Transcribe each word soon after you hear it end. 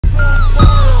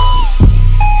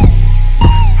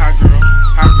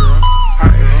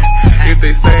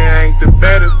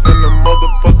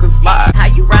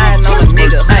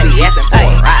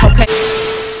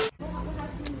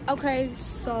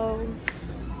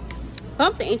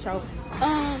bump the intro.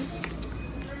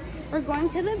 We're going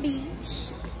to the beach.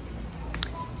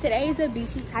 Today is a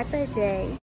beachy type of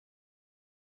day.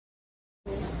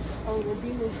 Oh, the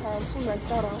demon time. She might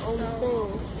start on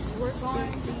OnlyFans. We're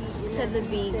going to the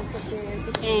beach.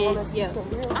 And yeah,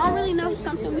 I don't really know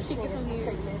something we should get from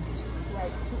here.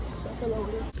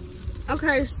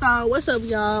 Okay, so what's up,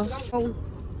 y'all?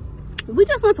 We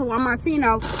just went to Walmart to, you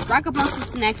know, rack up on some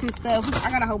snacks and stuff.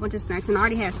 I got a whole bunch of snacks and I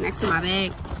already had snacks in my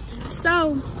bag.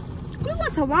 So we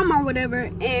went to Walmart, whatever,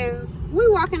 and we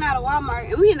walking out of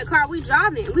Walmart and we in the car, we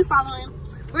driving, and we following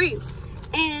Bree.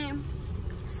 And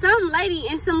some lady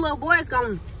and some little boys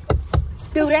gonna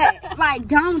do that. Like,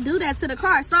 don't do that to the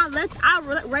car. So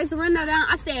I raised the window down.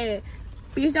 I said,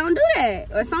 bitch, don't do that.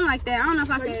 Or something like that. I don't know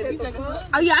if I said,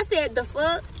 oh yeah, I said the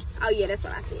fuck. Oh yeah, that's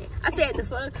what I said. I said the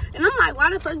fuck. And I'm like, why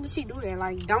the fuck did she do that?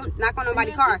 Like, don't knock on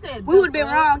nobody's car. We would have been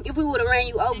wrong if we would have ran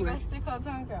you over.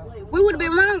 We would have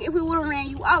been wrong if we would have ran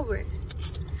you over.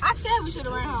 I said we should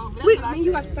have ran home.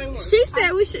 She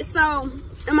said we should. So,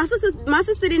 and my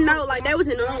sister didn't know, like, that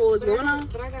wasn't knowing what was going on.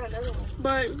 But I got another one.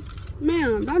 But,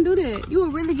 ma'am, don't do that. You will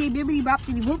really get bibbity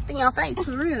boppity whooped in your face,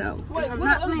 for real though. Wait, I'm what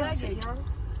not other playing. bag, y'all?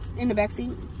 In the back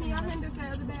seat. Can y'all hand us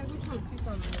that other bag? We trying to see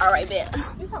something. All right, bet.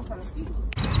 This how kind of cute.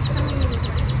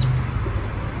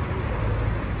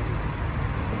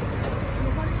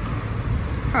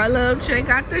 Our little chick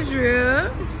got the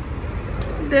drip.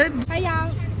 Hey y'all.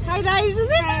 Hey Deja.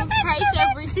 Hey,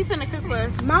 Chef Bree, she finna cook for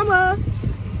us. Mama.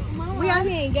 We out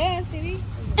here in Gas City.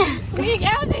 We in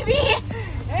Gas City.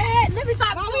 Hey, let me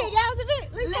talk to you. We in Gas City.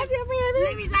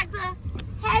 Let me talk to her.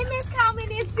 Hey, Miss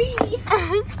Coleman, it's B.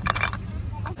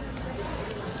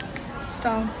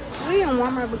 So, we in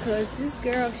Walmart because this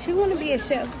girl, she wanna be a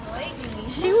chef.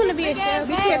 She wanna be a chef.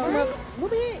 We said from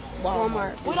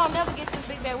Walmart. We don't never get this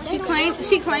big bag. She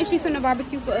claims she finna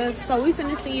barbecue for us, so we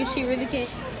finna see if she really can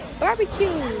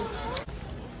barbecue.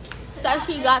 So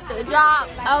she got the job.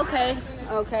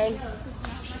 Okay.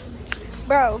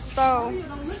 Bro, so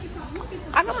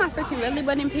I got my freaking belly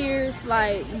button pierced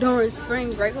like during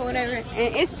spring break or whatever,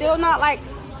 and it's still not like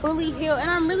fully healed, and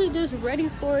I'm really just ready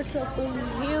for it to fully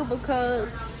heal because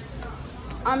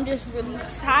I'm just really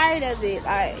tired of it.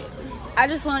 Like, I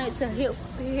just want it to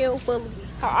heal fully.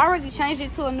 I already changed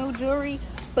it to a new jewelry,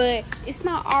 but it's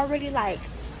not already like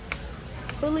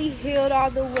fully healed all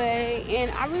the way,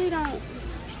 and I really don't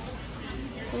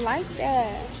like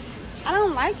that. I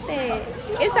don't like that.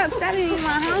 It's upsetting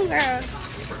my homegirl.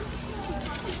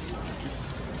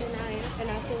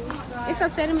 It's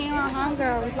upsetting me and my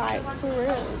homegirl, like, for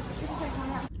real.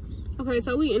 Okay,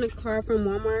 so we in a car from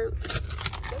Walmart.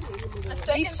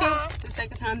 These chips, the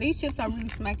second time, these chips are really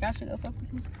smack. I should go fuck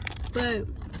with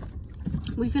them.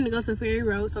 But we finna go to Ferry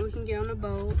Road so we can get on the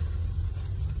boat.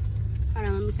 Hold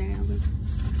on, let me say that.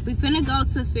 We finna go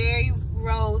to Ferry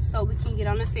Road so we can get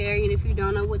on the ferry. And if you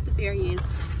don't know what the ferry is,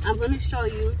 I'm gonna show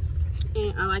you.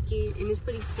 And I like it, and it's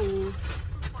pretty cool.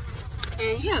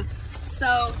 And yeah,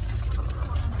 so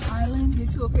Island,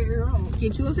 get you a ferry road.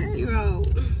 Get you a ferry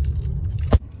road.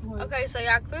 Okay, so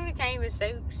y'all clearly can't even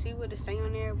see what it's saying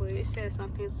on there, but it says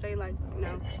something to say like, you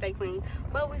know, stay clean.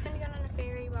 But we finna get on the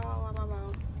ferry, blah, blah, blah,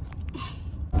 blah,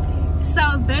 blah.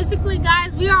 So basically,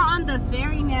 guys, we are on the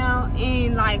ferry now,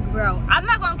 and like, bro, I'm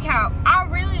not gonna count. I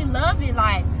really love it.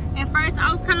 Like, at first, I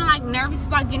was kind of like nervous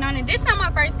about getting on it. This is not my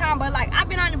first time, but like, I've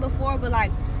been on it before, but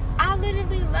like, I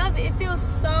literally love it. It feels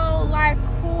so like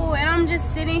cool, and I'm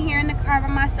just sitting here in the car by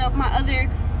myself. My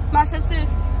sisters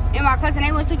and my cousin,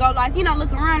 they went to go like, you know,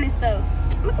 look around and stuff.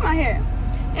 Look at my hair.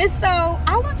 And so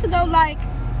I went to go like,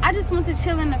 I just want to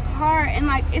chill in the car, and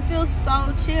like, it feels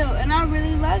so chill, and I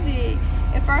really love it.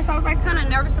 At first I was like kind of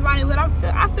nervous about it, but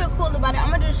I feel cool about it. I'm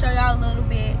gonna just show y'all a little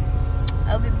bit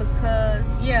of it because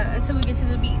yeah, until we get to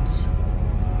the beach.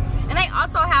 And they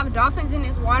also have dolphins in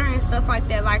this water and stuff like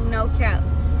that, like no cap.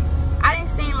 I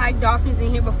didn't see like dolphins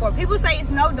in here before. People say it's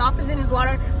no dolphins in this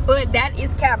water, but that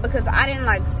is cap because I didn't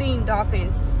like seen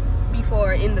dolphins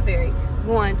before in the ferry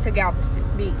going to Galveston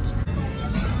Beach.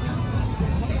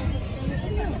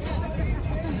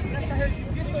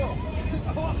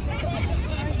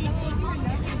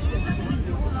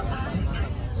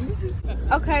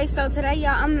 Okay, so today,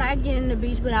 y'all, I'm not getting to the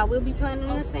beach, but I will be playing in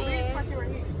the sand.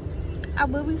 I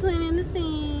will be playing in the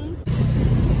sand.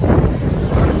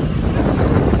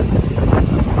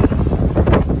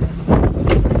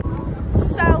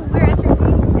 So we're at the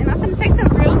beach, and I'm gonna take some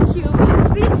real cute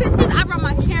beach pictures. I brought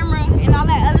my camera and all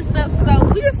that other stuff, so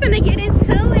we just finna get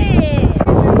into it.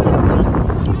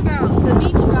 Girl, the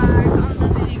beach vibes, I'm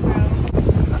loving it, bro.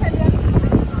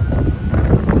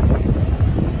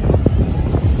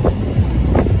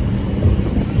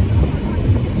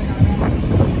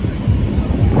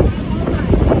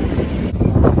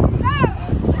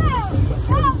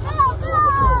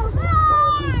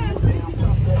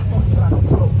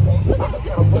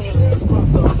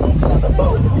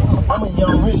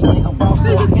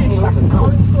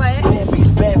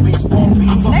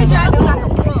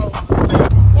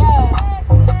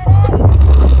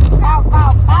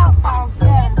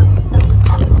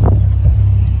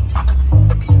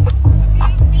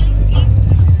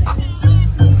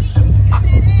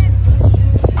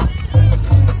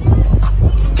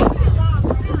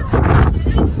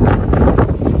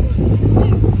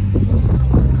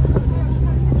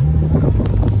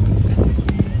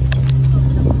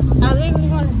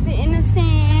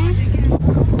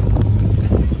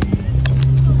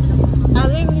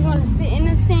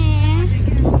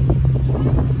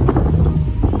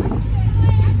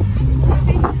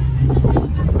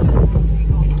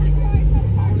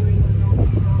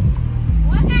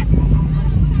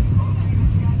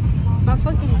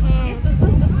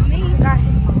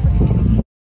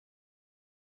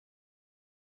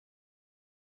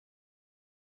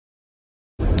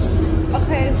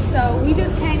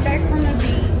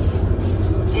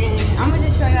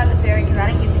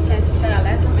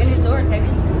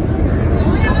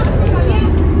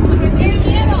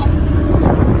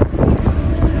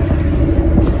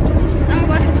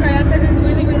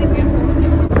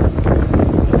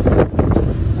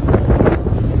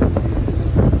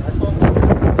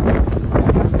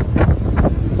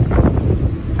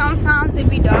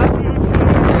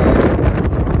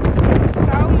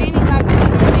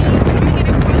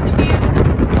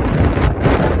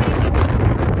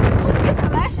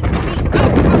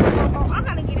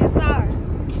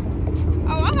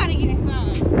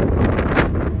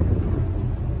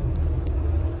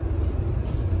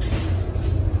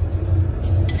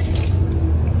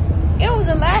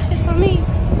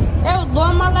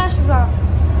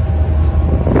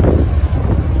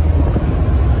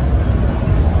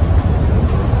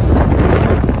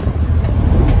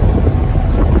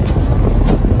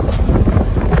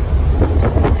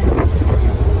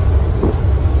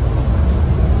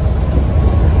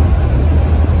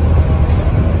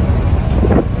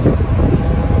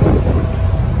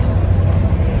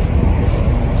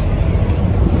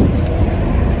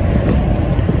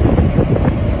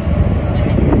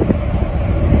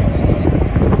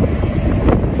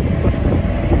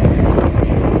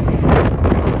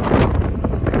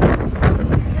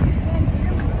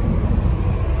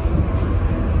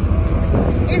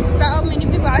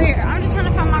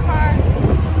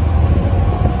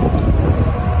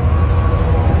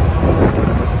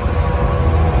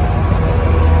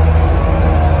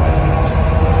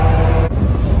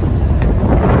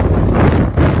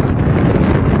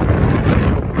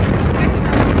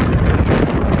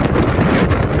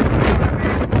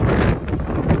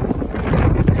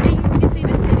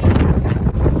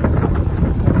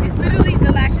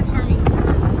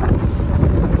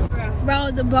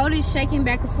 boat is shaking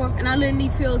back and forth, and I literally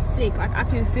feel sick. Like, I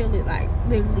can feel it, like,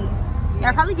 literally.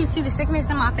 I probably can see the sickness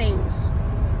in my face.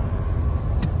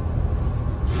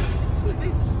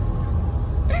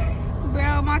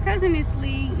 Bro, my cousin is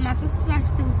asleep. My sisters are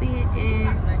stupid,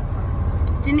 and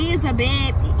Janae is a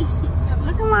bad bitch.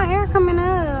 Look at my hair coming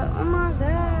up. Oh my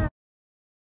god.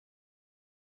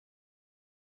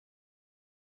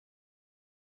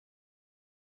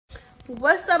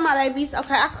 What's up, my ladies?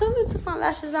 Okay, I quickly took my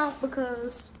lashes off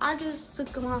because I just took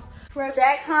them off. We're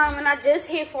back home, and I just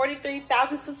hit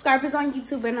 43,000 subscribers on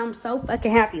YouTube, and I'm so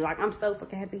fucking happy. Like, I'm so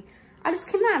fucking happy. I just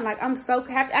cannot. Like, I'm so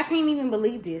happy. I can't even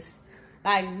believe this.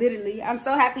 Like, literally, I'm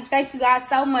so happy. Thank you guys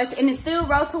so much. And it's still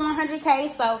road to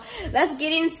 100K, so let's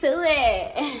get into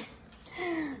it.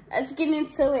 Let's get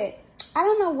into it. I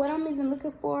don't know what I'm even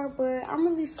looking for, but I'm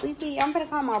really sleepy. I'm gonna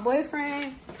call my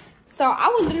boyfriend. So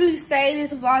I would literally say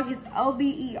this vlog is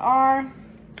OBER.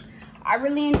 I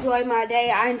really enjoyed my day.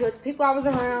 I enjoyed the people I was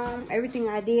around, everything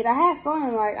I did. I had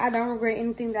fun. Like, I don't regret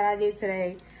anything that I did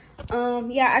today.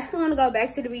 Yeah, I still want to go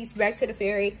back to the beach, back to the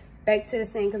ferry, back to the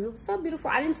sand, because it was so beautiful.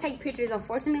 I didn't take pictures,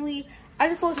 unfortunately. I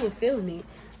just wasn't feeling it.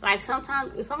 Like,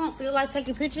 sometimes if I don't feel like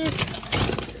taking pictures,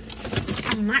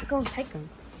 I'm not gonna take them.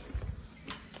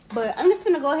 But I'm just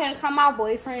gonna go ahead and call my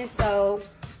boyfriend. So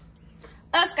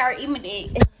let's start eating my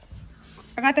dick.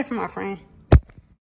 I got that from my friend.